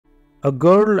A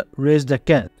girl raised a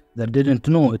cat that didn't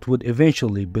know it would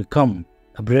eventually become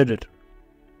a predator.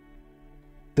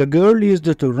 The girl used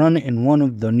it to run in one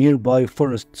of the nearby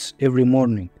forests every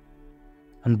morning,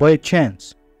 and by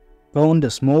chance found a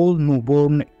small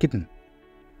newborn kitten.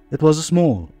 It was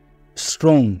small,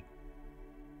 strong,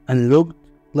 and looked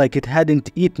like it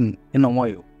hadn't eaten in a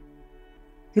while.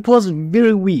 It was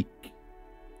very weak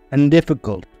and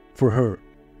difficult for her.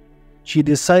 She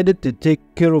decided to take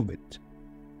care of it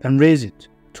and raise it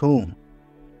at home.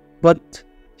 But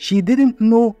she didn't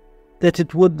know that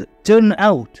it would turn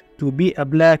out to be a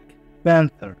black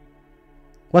panther.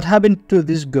 What happened to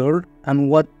this girl, and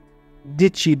what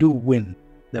did she do when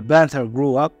the panther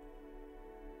grew up?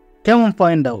 Come and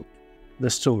find out the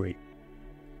story.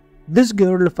 This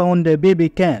girl found a baby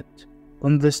cat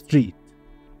on the street,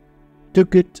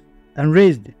 took it and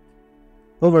raised it.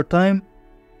 Over time,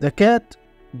 the cat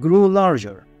grew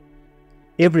larger.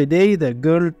 Every day the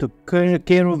girl took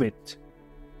care of it.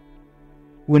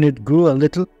 When it grew a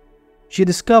little, she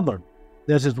discovered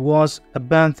that it was a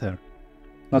panther,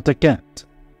 not a cat.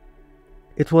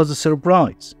 It was a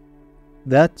surprise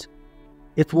that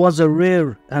it was a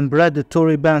rare and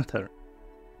predatory panther.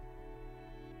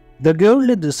 The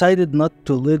girl decided not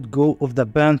to let go of the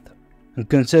panther and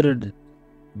considered it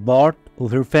part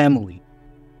of her family.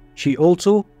 She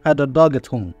also had a dog at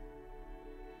home,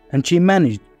 and she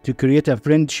managed to create a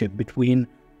friendship between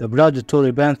the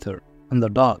predatory panther and the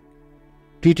dog,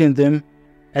 treating them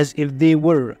as if they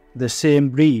were the same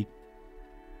breed.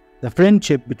 The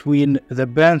friendship between the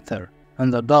panther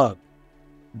and the dog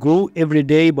grew every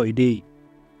day by day,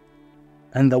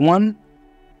 and the one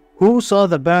who saw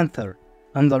the panther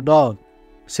and the dog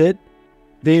said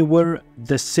they were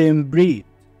the same breed.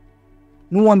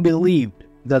 No one believed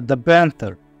that the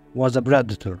panther was a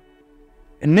predator.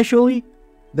 Initially,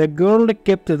 the girl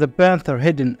kept the panther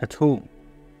hidden at home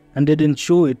and didn't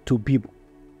show it to people.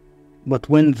 But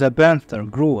when the panther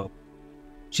grew up,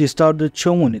 she started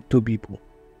showing it to people.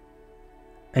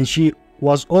 And she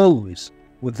was always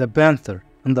with the panther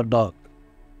and the dog,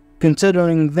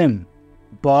 considering them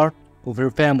part of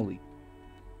her family.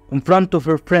 In front of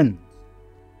her friends,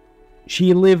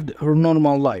 she lived her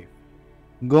normal life,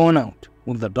 going out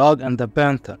with the dog and the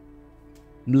panther,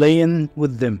 playing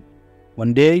with them.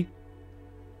 One day,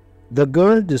 the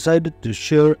girl decided to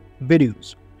share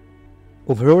videos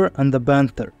of her and the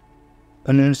panther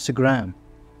on Instagram.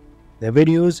 The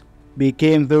videos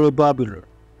became very popular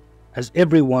as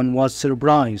everyone was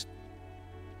surprised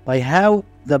by how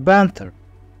the panther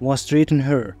was treating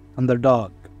her and the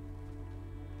dog.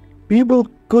 People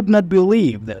could not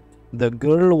believe that the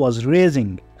girl was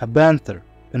raising a panther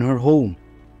in her home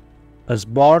as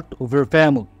part of her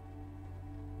family.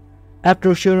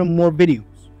 After sharing more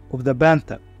videos of the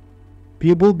panther,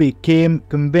 people became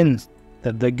convinced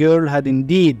that the girl had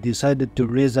indeed decided to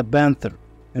raise a panther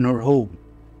in her home,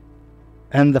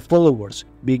 and the followers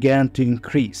began to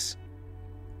increase.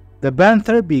 The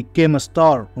panther became a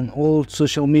star on all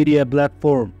social media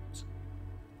platforms,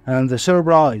 and the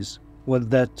surprise was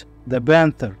that the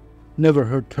panther never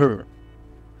hurt her,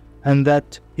 and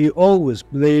that he always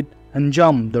played and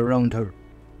jumped around her.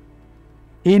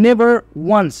 He never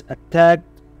once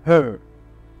attacked her,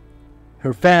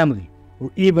 her family,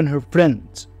 or even her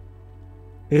friends.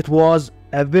 It was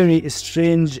a very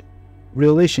strange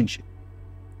relationship,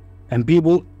 and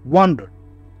people wondered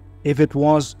if it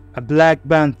was a black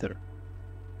panther.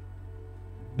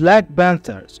 Black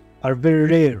panthers are very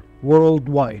rare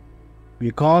worldwide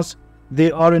because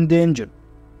they are endangered.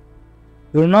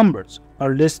 Their numbers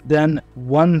are less than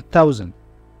 1,000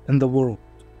 in the world.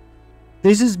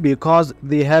 This is because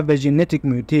they have a genetic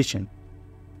mutation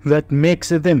that makes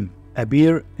them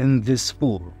appear in this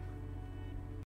form.